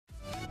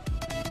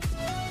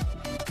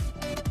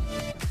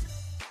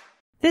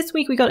This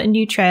week we got a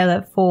new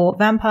trailer for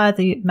Vampire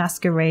the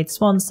Masquerade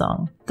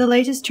Swansong. The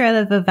latest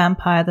trailer for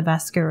Vampire the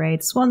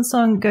Masquerade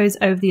Swansong goes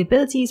over the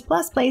abilities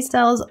plus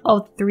playstyles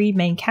of 3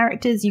 main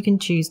characters you can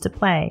choose to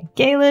play: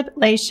 Galeb,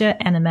 Laisha,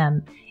 and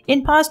MM.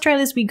 In past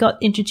trailers we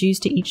got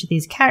introduced to each of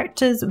these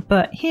characters,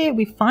 but here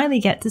we finally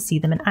get to see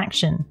them in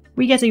action.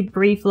 We get a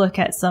brief look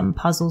at some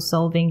puzzle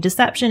solving,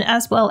 deception,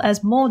 as well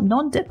as more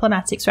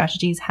non-diplomatic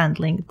strategies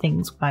handling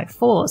things by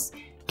force.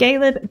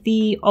 Galeb,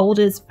 the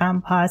oldest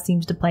vampire,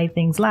 seems to play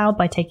things loud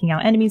by taking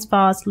out enemies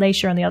fast.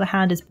 Laisha, on the other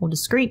hand, is more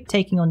discreet,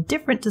 taking on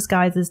different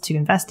disguises to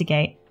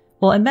investigate,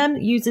 while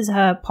MM uses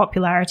her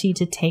popularity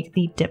to take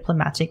the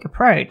diplomatic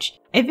approach.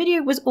 A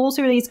video was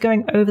also released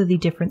going over the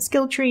different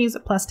skill trees,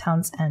 plus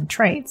talents and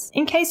traits.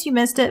 In case you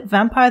missed it,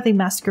 Vampire the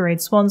Masquerade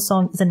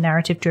Swansong is a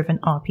narrative-driven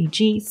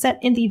RPG set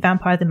in the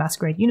Vampire the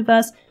Masquerade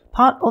universe,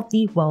 part of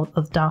the World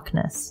of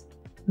Darkness.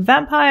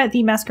 Vampire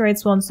the Masquerade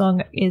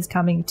Swansong is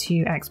coming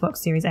to Xbox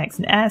Series X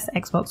and S,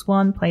 Xbox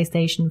One,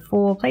 PlayStation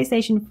 4,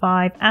 PlayStation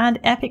 5, and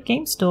Epic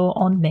Games Store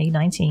on May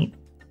 19th.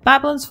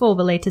 Babylon's Fall,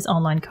 the latest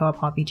online co-op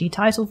RPG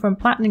title from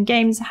Platinum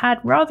Games, had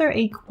rather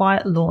a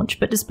quiet launch,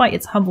 but despite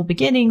its humble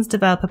beginnings,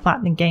 developer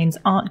Platinum Games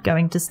aren't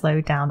going to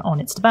slow down on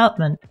its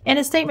development. In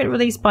a statement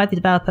released by the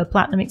developer,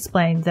 Platinum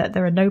explained that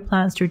there are no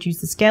plans to reduce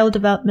the scale of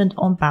development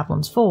on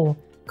Babylon's Fall.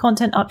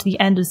 Content up to the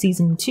end of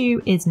Season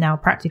 2 is now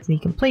practically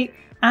complete,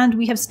 and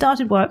we have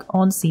started work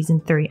on Season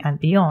 3 and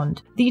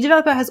beyond. The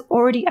developer has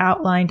already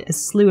outlined a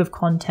slew of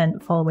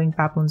content following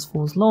Babylon's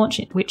Fall's launch,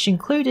 which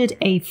included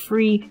a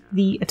free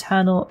The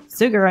Eternal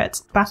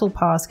Ziggurat Battle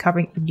Pass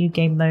covering a new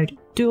game mode,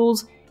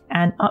 Duels,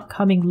 an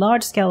upcoming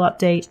large-scale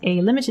update, a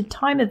limited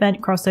time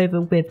event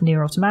crossover with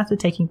Nier Automata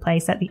taking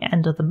place at the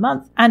end of the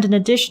month, and an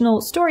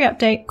additional story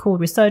update called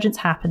Resurgence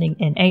happening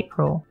in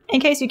April. In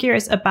case you're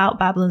curious about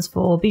Babylon's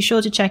Fall, be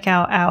sure to check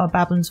out our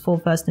Babylon's Fall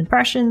first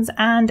impressions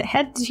and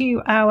head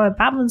to our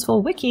Babylon's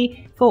Fall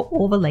wiki for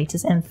all the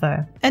latest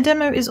info. A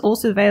demo is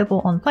also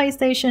available on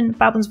PlayStation.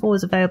 Babylon's Fall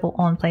is available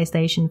on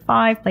PlayStation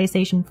 5,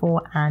 PlayStation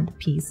 4, and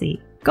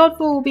PC.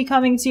 Godfall will be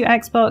coming to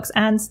Xbox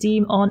and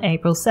Steam on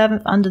April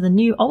 7th under the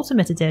new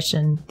Ultimate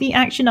Edition. The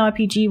action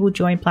RPG will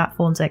join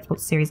platforms Xbox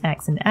Series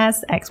X and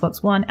S,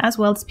 Xbox One, as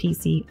well as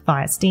PC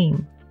via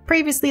Steam.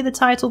 Previously, the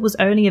title was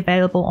only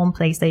available on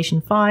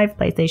PlayStation 5,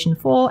 PlayStation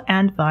 4,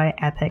 and via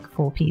Epic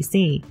for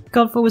PC.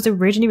 Godfall was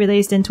originally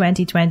released in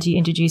 2020,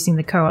 introducing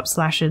the co-op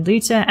slasher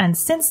looter, and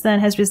since then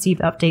has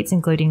received updates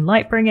including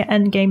Lightbringer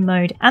endgame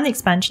mode and the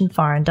expansion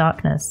Fire and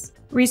Darkness.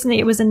 Recently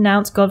it was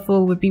announced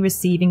Godfall would be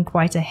receiving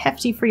quite a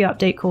hefty free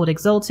update called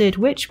Exalted,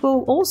 which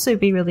will also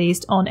be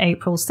released on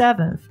April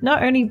 7th,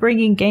 not only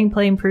bringing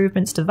gameplay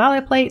improvements to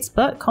Valor Plates,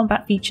 but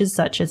combat features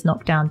such as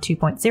Knockdown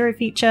 2.0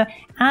 feature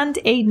and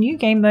a new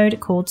game mode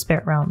called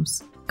Spirit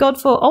Realms.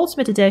 Godfall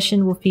Ultimate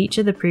Edition will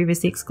feature the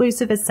previously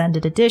exclusive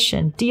Ascended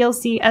Edition,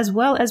 DLC, as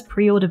well as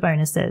pre-order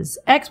bonuses.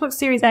 Xbox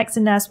Series X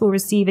and S will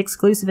receive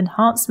exclusive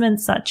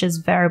enhancements such as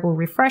variable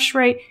refresh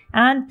rate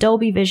and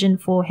Dolby Vision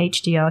for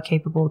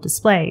HDR-capable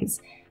displays.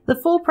 The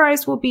full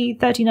price will be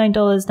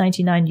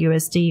 $39.99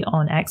 USD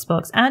on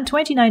Xbox and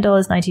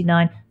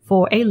 $29.99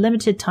 for a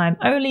limited time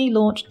only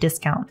launch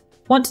discount.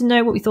 Want to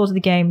know what we thought of the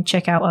game?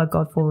 Check out our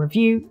Godfall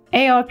review,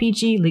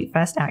 ARPG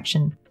Lootfest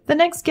action. The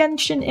next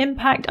Genshin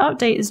Impact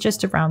update is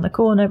just around the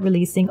corner,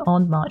 releasing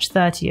on March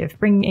 30th,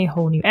 bringing a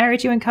whole new area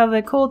to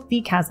uncover called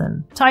The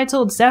Chasm.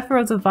 Titled Zephyr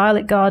of the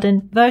Violet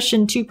Garden,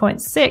 version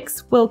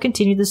 2.6 will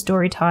continue the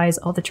story ties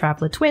of the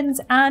Traveler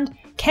Twins, and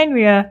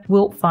Kenria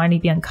will finally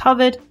be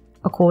uncovered,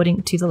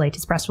 according to the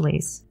latest press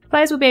release.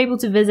 Players will be able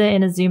to visit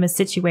Inazuma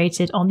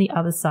situated on the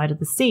other side of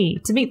the sea,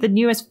 to meet the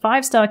newest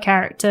 5-star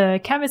character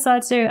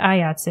Kamisato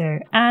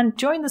Ayato, and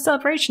join the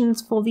celebrations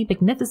for the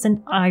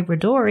magnificent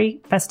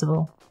Irodori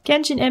Festival.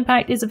 Genshin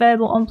Impact is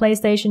available on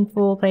PlayStation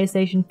 4,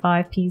 PlayStation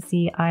 5,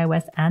 PC,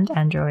 iOS, and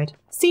Android.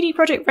 CD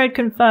Projekt Red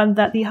confirmed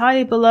that the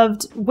highly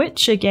beloved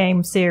Witcher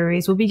game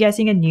series will be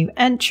getting a new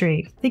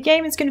entry. The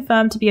game is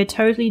confirmed to be a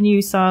totally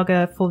new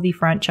saga for the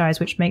franchise,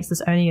 which makes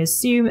us only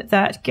assume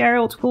that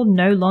Geralt will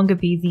no longer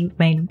be the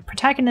main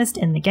protagonist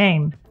in the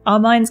game. Our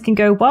minds can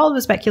go wild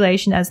with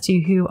speculation as to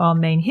who our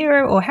main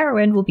hero or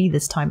heroine will be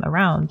this time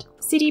around.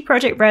 CD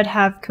Projekt Red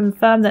have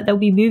confirmed that they'll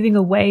be moving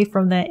away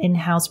from their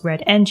in-house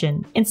Red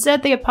engine.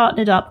 Instead, they have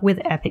partnered up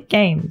with Epic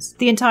Games.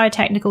 The entire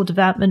technical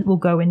development will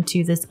go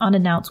into this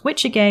unannounced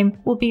Witcher game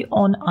will be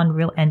on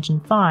Unreal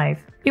Engine 5.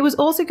 It was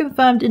also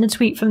confirmed in a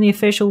tweet from the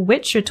official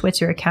Witcher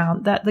Twitter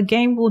account that the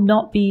game will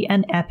not be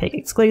an Epic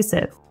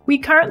exclusive. We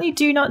currently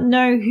do not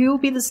know who will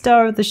be the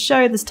star of the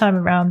show this time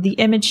around. The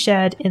image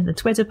shared in the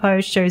Twitter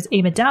post shows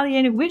a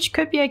medallion, which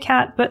could be a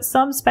cat, but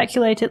some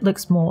speculate it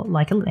looks more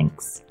like a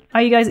lynx.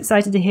 Are you guys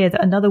excited to hear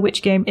that another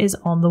Witch game is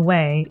on the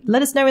way?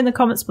 Let us know in the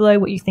comments below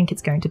what you think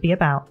it's going to be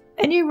about.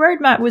 A new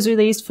roadmap was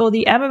released for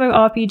the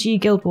MMORPG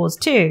Guild Wars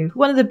 2.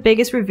 One of the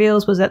biggest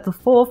reveals was that the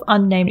 4th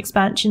unnamed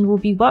expansion will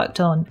be worked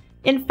on.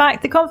 In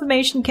fact, the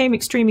confirmation came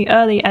extremely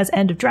early as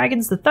End of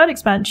Dragons, the 3rd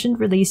expansion,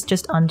 released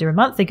just under a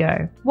month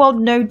ago. While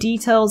no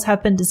details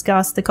have been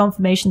discussed, the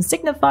confirmation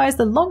signifies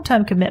the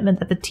long-term commitment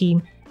that the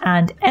team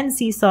and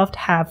NCSoft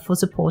have for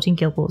supporting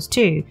Guild Wars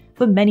 2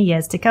 for many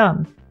years to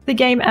come. The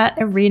game at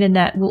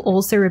ArenaNet will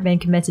also remain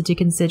committed to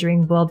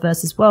considering World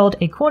vs. World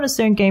a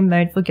cornerstone game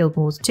mode for Guild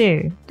Wars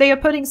 2. They are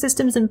putting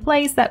systems in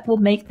place that will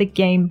make the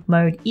game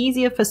mode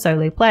easier for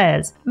solo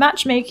players.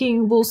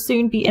 Matchmaking will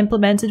soon be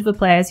implemented for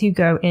players who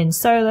go in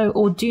solo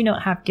or do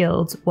not have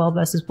guilds. World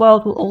vs.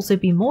 World will also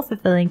be more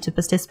fulfilling to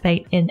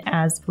participate in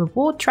as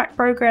reward track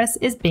progress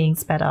is being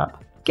sped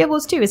up. Guild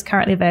Wars 2 is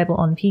currently available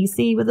on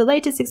PC with the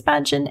latest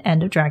expansion,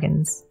 End of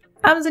Dragons.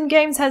 Amazon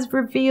Games has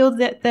revealed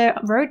that their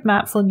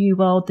roadmap for New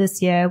World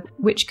this year,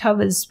 which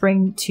covers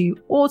spring to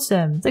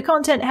autumn. The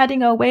content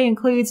heading our way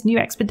includes new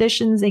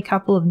expeditions, a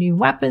couple of new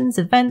weapons,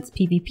 events,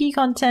 PvP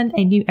content,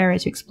 a new area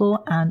to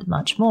explore, and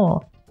much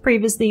more.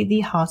 Previously, the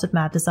Heart of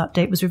Madness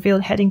update was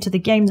revealed heading to the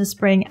game this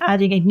spring,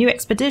 adding a new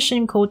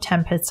expedition called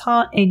Tempest's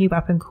Heart, a new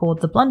weapon called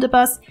the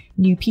Blunderbuss,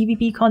 new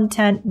PvP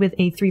content with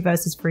a 3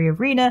 vs 3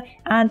 arena,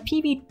 and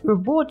PvP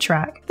reward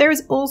track. There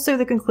is also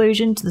the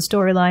conclusion to the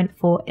storyline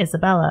for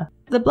Isabella.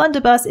 The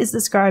Blunderbuss is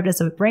described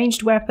as a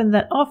ranged weapon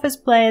that offers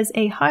players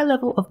a high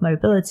level of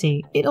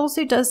mobility. It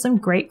also does some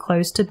great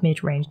close to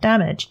mid-range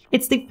damage.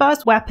 It's the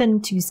first weapon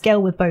to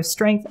scale with both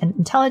strength and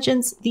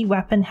intelligence. The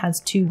weapon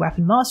has 2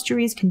 weapon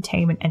masteries,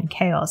 containment and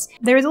chaos.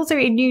 There is also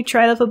a new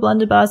trailer for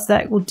Blunderbuss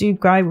that will do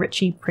Guy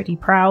Ritchie pretty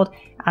proud,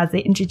 as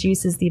it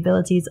introduces the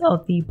abilities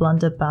of the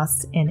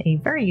Blunderbuss in a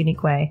very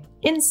unique way.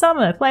 In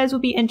summer, players will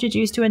be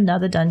introduced to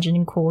another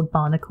dungeon called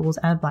Barnacles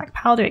and Black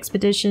Powder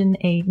Expedition,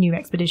 a new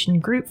expedition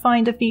group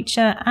finder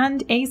feature,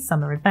 and a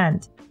summer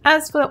event.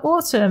 As for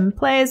autumn,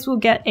 players will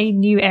get a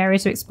new area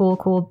to explore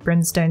called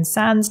Brimstone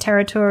Sands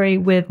territory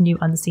with new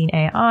unseen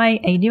AI,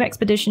 a new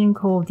expedition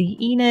called the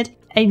Enid,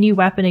 a new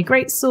weapon, a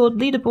great sword,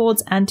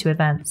 leaderboards, and 2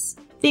 events.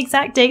 The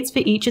exact dates for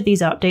each of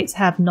these updates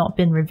have not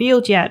been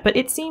revealed yet, but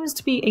it seems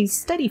to be a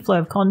steady flow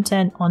of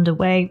content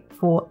underway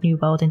for New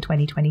World in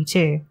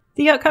 2022.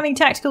 The upcoming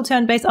tactical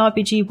turn-based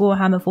RPG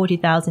Warhammer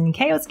 40,000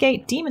 Chaos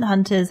Gate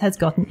Daemonhunters has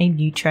gotten a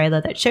new trailer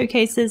that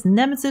showcases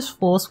Nemesis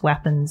Force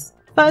weapons.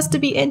 First to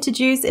be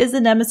introduced is the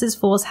Nemesis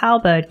Force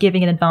Halberd,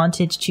 giving an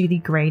advantage to the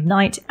Grey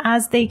Knight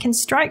as they can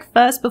strike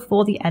first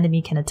before the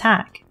enemy can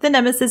attack. The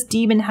Nemesis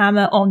Demon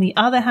Hammer on the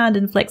other hand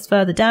inflicts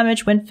further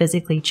damage when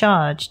physically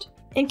charged.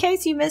 In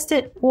case you missed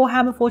it,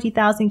 Warhammer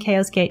 40,000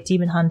 Chaos Gate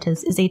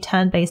Daemonhunters is a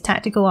turn-based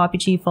tactical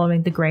RPG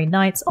following the Grey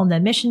Knights on their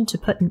mission to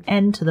put an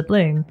end to the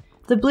Bloom.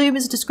 The Bloom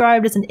is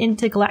described as an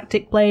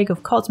intergalactic plague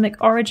of cosmic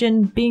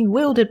origin being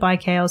wielded by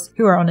Chaos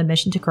who are on a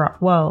mission to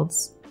corrupt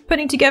worlds.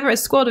 Putting together a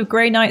squad of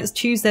Grey Knights,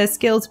 choose their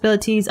skills,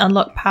 abilities,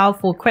 unlock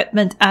powerful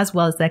equipment as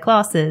well as their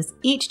classes.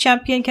 Each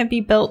champion can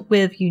be built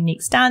with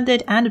unique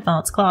standard and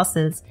advanced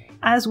classes,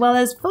 as well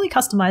as fully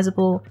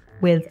customizable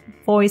with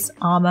voice,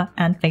 armor,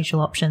 and facial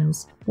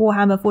options.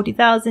 Warhammer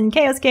 40,000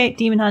 Chaos Gate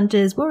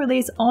Daemonhunters will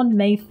release on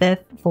May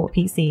 5th for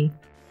PC.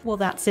 Well,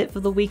 that's it for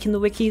the week in the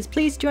wikis.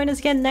 Please join us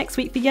again next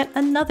week for yet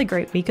another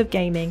great week of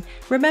gaming.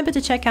 Remember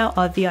to check out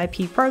our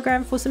VIP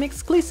program for some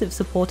exclusive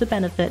supporter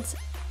benefits.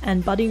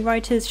 And budding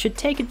writers should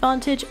take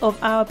advantage of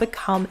our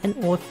Become an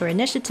Author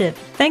initiative.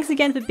 Thanks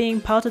again for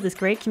being part of this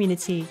great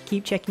community.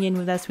 Keep checking in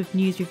with us with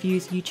news,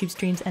 reviews, YouTube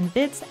streams and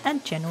vids,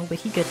 and general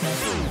wiki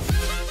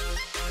goodness.